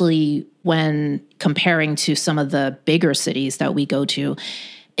 especially when comparing to some of the bigger cities that we go to,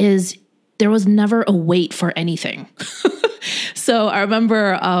 is there was never a wait for anything. So I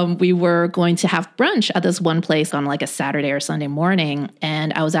remember we were going to have brunch at this one place on like a Saturday or Sunday morning.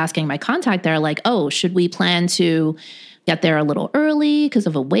 And I was asking my contact there, like, oh, should we plan to get there a little early because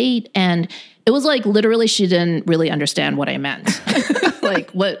of a wait? And it was like literally she didn't really understand what I meant.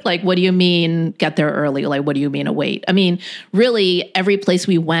 What do you mean get there early? Like, what do you mean a wait? I mean, really, every place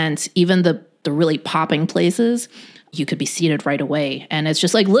we went, even the really popping places, you could be seated right away. And it's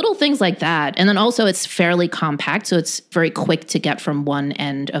just like little things like that. And then also it's fairly compact. So it's very quick to get from one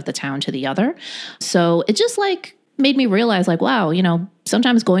end of the town to the other. So it just like made me realize like, wow,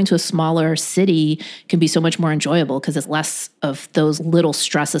 sometimes going to a smaller city can be so much more enjoyable because it's less of those little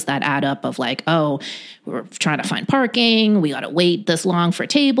stresses that add up of like, oh, we're trying to find parking. We got to wait this long for a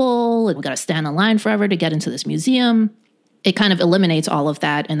table. And we got to stand in line forever to get into this museum. It kind of eliminates all of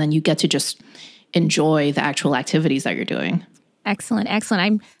that. And then you get to just enjoy the actual activities that you're doing. Excellent.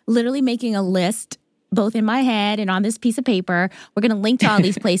 I'm literally making a list both in my head and on this piece of paper. We're going to link to all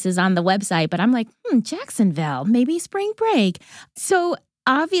these places on the website, but I'm like, Jacksonville, maybe spring break. So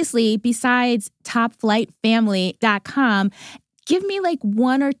obviously, besides topflightfamily.com, give me like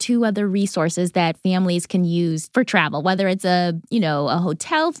one or two other resources that families can use for travel, whether it's a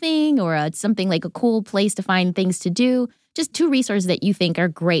hotel thing or something like a cool place to find things to do. Just two resources that you think are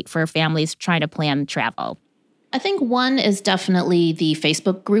great for families trying to plan travel. I think one is definitely the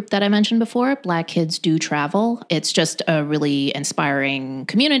Facebook group that I mentioned before, Black Kids Do Travel. It's just a really inspiring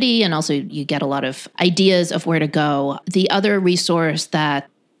community, and also you get a lot of ideas of where to go. The other resource that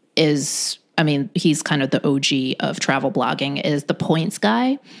is, he's kind of the OG of travel blogging, is The Points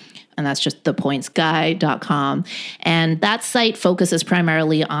Guy. And that's just thepointsguy.com. And that site focuses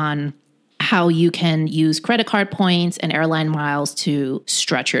primarily on how you can use credit card points and airline miles to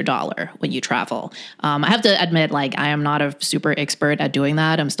stretch your dollar when you travel. I have to admit, I am not a super expert at doing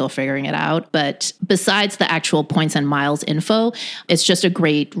that. I'm still figuring it out. But besides the actual points and miles info, it's just a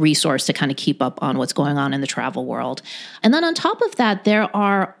great resource to kind of keep up on what's going on in the travel world. And then on top of that, there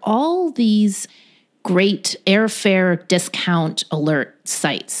are all these great airfare discount alert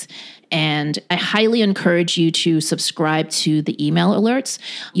sites. And I highly encourage you to subscribe to the email alerts.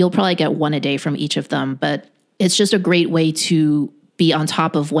 You'll probably get one a day from each of them, but it's just a great way to be on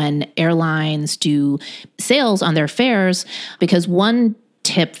top of when airlines do sales on their fares, because one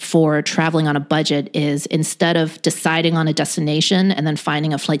tip for traveling on a budget is instead of deciding on a destination and then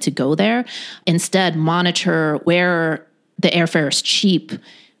finding a flight to go there, instead monitor where the airfare is cheap,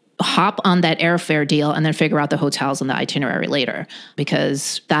 hop on that airfare deal, and then figure out the hotels and the itinerary later,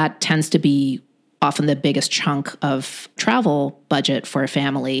 because that tends to be often the biggest chunk of travel budget for a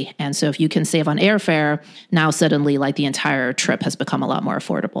family. And so if you can save on airfare, now suddenly like the entire trip has become a lot more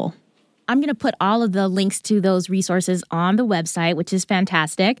affordable. I'm going to put all of the links to those resources on the website, which is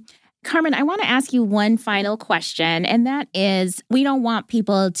fantastic. Carmen, I want to ask you one final question, and that is, we don't want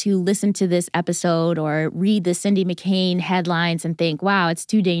people to listen to this episode or read the Cindy McCain headlines and think, wow, it's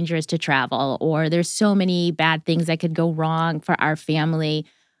too dangerous to travel, or there's so many bad things that could go wrong for our family.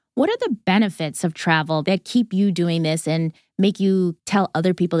 What are the benefits of travel that keep you doing this and make you tell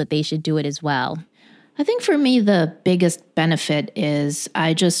other people that they should do it as well? I think for me, the biggest benefit is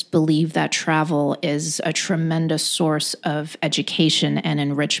I just believe that travel is a tremendous source of education and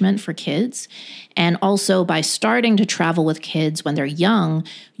enrichment for kids. And also by starting to travel with kids when they're young,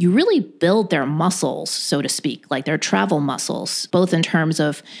 you really build their muscles, so to speak, like their travel muscles, both in terms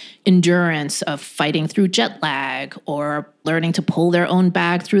of endurance of fighting through jet lag or learning to pull their own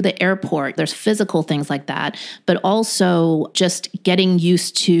bag through the airport. There's physical things like that, but also just getting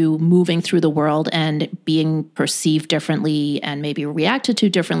used to moving through the world and being perceived differently and maybe reacted to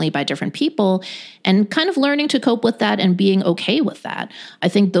differently by different people, and kind of learning to cope with that and being okay with that. I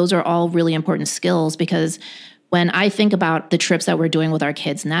think those are all really important skills, because when I think about the trips that we're doing with our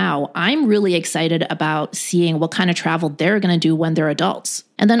kids now, I'm really excited about seeing what kind of travel they're going to do when they're adults.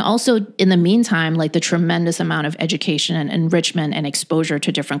 And then also in the meantime, like the tremendous amount of education and enrichment and exposure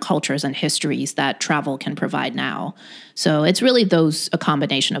to different cultures and histories that travel can provide now. So it's really a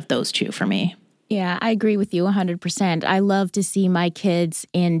combination of those two for me. Yeah, I agree with you 100%. I love to see my kids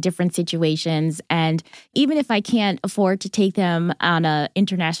in different situations. And even if I can't afford to take them on an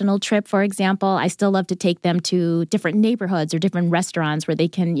international trip, for example, I still love to take them to different neighborhoods or different restaurants where they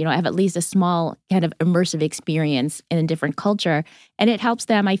can, have at least a small kind of immersive experience in a different culture. And it helps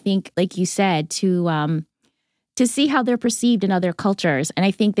them, I think, like you said, to see how they're perceived in other cultures. And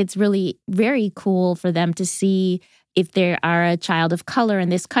I think that's really very cool for them to see, if they are a child of color in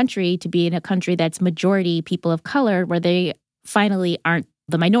this country, to be in a country that's majority people of color, where they finally aren't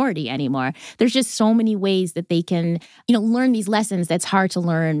the minority anymore. There's just so many ways that they can, learn these lessons that's hard to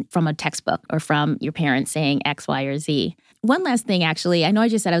learn from a textbook or from your parents saying X, Y, or Z. One last thing, actually, I know I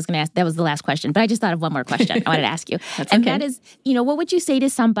just said I was going to ask, that was the last question, but I just thought of one more question I wanted to ask you. And that is, what would you say to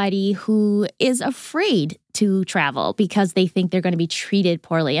somebody who is afraid to travel because they think they're going to be treated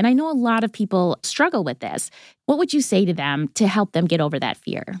poorly? And I know a lot of people struggle with this. What would you say to them to help them get over that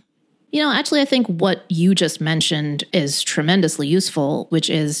fear? Actually, I think what you just mentioned is tremendously useful, which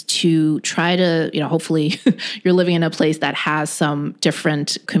is to try to, hopefully you're living in a place that has some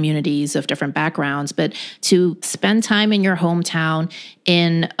different communities of different backgrounds, but to spend time in your hometown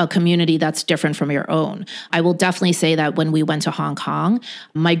in a community that's different from your own. I will definitely say that when we went to Hong Kong,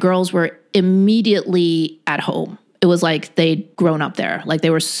 my girls were immediately at home. It was like they'd grown up there. Like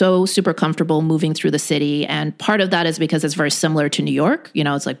they were so super comfortable moving through the city. And part of that is because it's very similar to New York.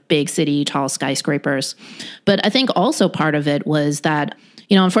 It's like big city, tall skyscrapers. But I think also part of it was that,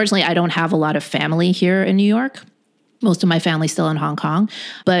 unfortunately, I don't have a lot of family here in New York. Most of my family's still in Hong Kong,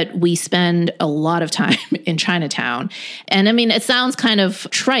 but we spend a lot of time in Chinatown. And I mean, it sounds kind of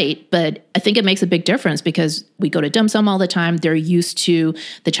trite, but I think it makes a big difference because we go to dim sum all the time. They're used to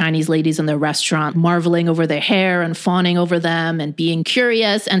the Chinese ladies in the restaurant marveling over their hair and fawning over them and being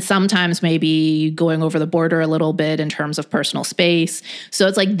curious, and sometimes maybe going over the border a little bit in terms of personal space. So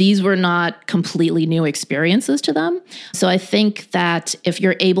it's like these were not completely new experiences to them. So I think that if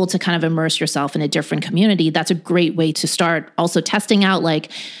you're able to kind of immerse yourself in a different community, that's a great way to start also testing out, like,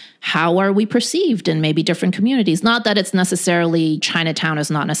 how are we perceived in maybe different communities? Not that it's necessarily, Chinatown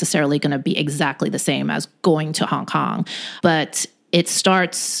is not necessarily going to be exactly the same as going to Hong Kong, but it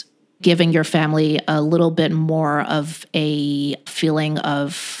starts giving your family a little bit more of a feeling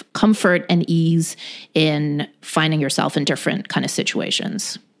of comfort and ease in finding yourself in different kind of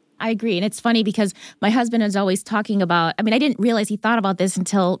situations. I agree. And it's funny because my husband is always talking about, I didn't realize he thought about this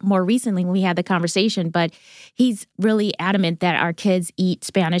until more recently when we had the conversation, but he's really adamant that our kids eat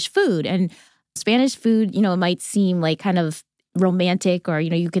Spanish food. And Spanish food, it might seem like kind of romantic, or,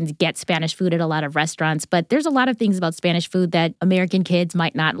 you can get Spanish food at a lot of restaurants, but there's a lot of things about Spanish food that American kids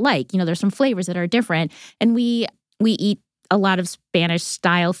might not like. There's some flavors that are different. And we eat a lot of Spanish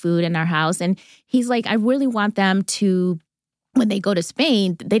style food in our house. And he's like, I really want them to, when they go to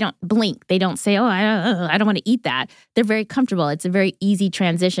Spain, they don't blink. They don't say, oh, I don't want to eat that. They're very comfortable. It's a very easy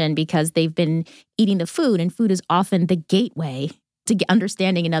transition because they've been eating the food, and food is often the gateway to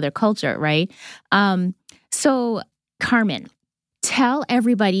understanding another culture, right? So, Carmen, tell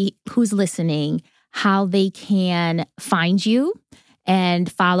everybody who's listening how they can find you and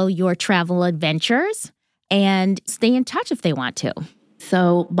follow your travel adventures and stay in touch if they want to.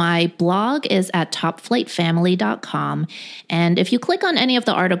 So my blog is at topflightfamily.com. And if you click on any of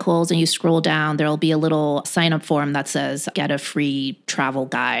the articles and you scroll down, there'll be a little sign-up form that says get a free travel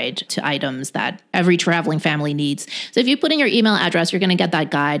guide to items that every traveling family needs. So if you put in your email address, you're going to get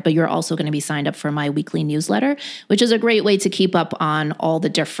that guide, but you're also going to be signed up for my weekly newsletter, which is a great way to keep up on all the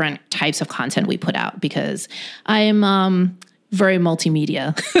different types of content we put out, because I'm very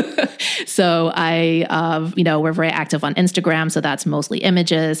multimedia. So we're very active on Instagram. So that's mostly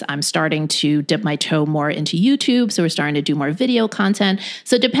images. I'm starting to dip my toe more into YouTube. So we're starting to do more video content.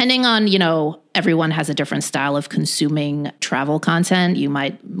 So depending on, everyone has a different style of consuming travel content. You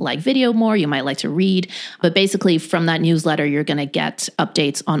might like video more, you might like to read. But basically from that newsletter, you're going to get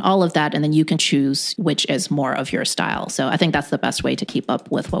updates on all of that. And then you can choose which is more of your style. So I think that's the best way to keep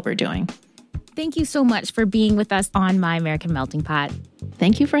up with what we're doing. Thank you so much for being with us on My American Melting Pot.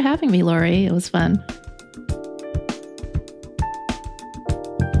 Thank you for having me, Lori. It was fun.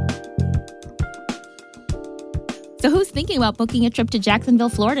 So who's thinking about booking a trip to Jacksonville,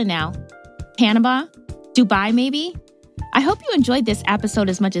 Florida now? Panama? Dubai, maybe? I hope you enjoyed this episode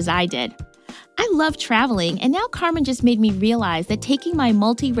as much as I did. I love traveling, and now Carmen just made me realize that taking my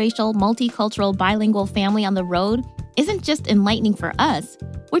multiracial, multicultural, bilingual family on the road isn't just enlightening for us.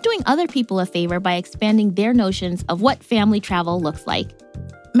 We're doing other people a favor by expanding their notions of what family travel looks like.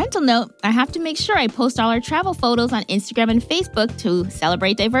 Mental note, I have to make sure I post all our travel photos on Instagram and Facebook to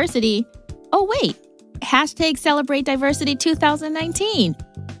celebrate diversity. Oh wait, #Celebrate Diversity 2019.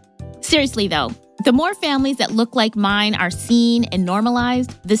 Seriously though, the more families that look like mine are seen and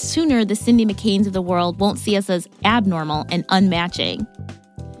normalized, the sooner the Cindy McCains of the world won't see us as abnormal and unmatching.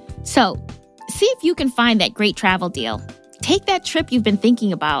 So, see if you can find that great travel deal. Take that trip you've been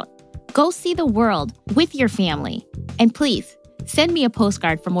thinking about. Go see the world with your family. And please, send me a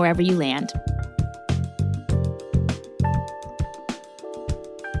postcard from wherever you land.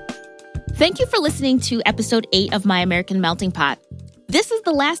 Thank you for listening to episode 8 of My American Melting Pot. This is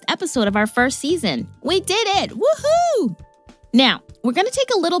the last episode of our first season. We did it! Woohoo! Now, we're going to take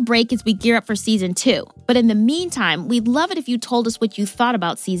a little break as we gear up for season 2. But in the meantime, we'd love it if you told us what you thought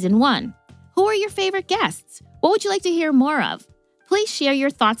about season 1. Who are your favorite guests? What would you like to hear more of? Please share your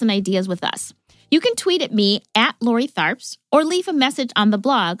thoughts and ideas with us. You can tweet at me at Lori Tharps or leave a message on the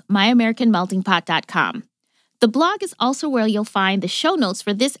blog, myamericanmeltingpot.com. The blog is also where you'll find the show notes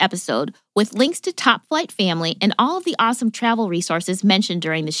for this episode with links to Top Flight Family and all of the awesome travel resources mentioned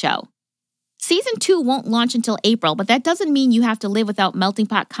during the show. Season 2 won't launch until April, but that doesn't mean you have to live without Melting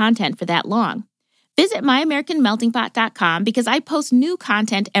Pot content for that long. Visit myamericanmeltingpot.com because I post new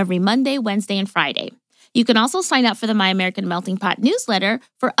content every Monday, Wednesday, and Friday. You can also sign up for the My American Melting Pot newsletter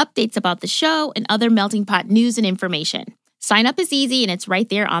for updates about the show and other Melting Pot news and information. Sign up is easy and it's right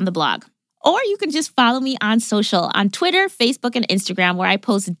there on the blog. Or you can just follow me on social, on Twitter, Facebook, and Instagram, where I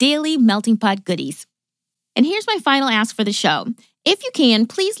post daily Melting Pot goodies. And here's my final ask for the show. If you can,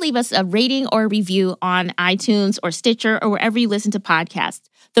 please leave us a rating or a review on iTunes or Stitcher or wherever you listen to podcasts.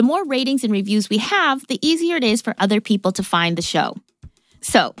 The more ratings and reviews we have, the easier it is for other people to find the show.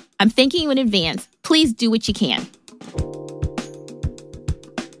 So, I'm thanking you in advance. Please do what you can.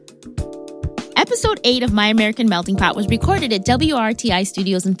 Episode 8 of My American Melting Pot was recorded at WRTI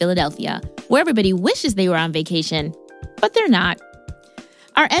Studios in Philadelphia, where everybody wishes they were on vacation, but they're not.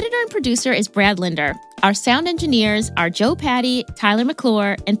 Our editor and producer is Brad Linder. Our sound engineers are Joe Patty, Tyler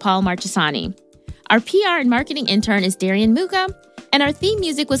McClure, and Paul Marchesani. Our PR and marketing intern is Darian Muga, and our theme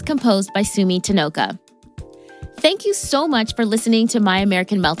music was composed by Sumi Tanoka. Thank you so much for listening to My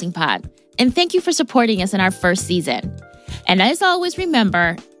American Melting Pot, and thank you for supporting us in our first season. And as always,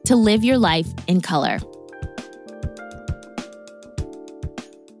 remember to live your life in color.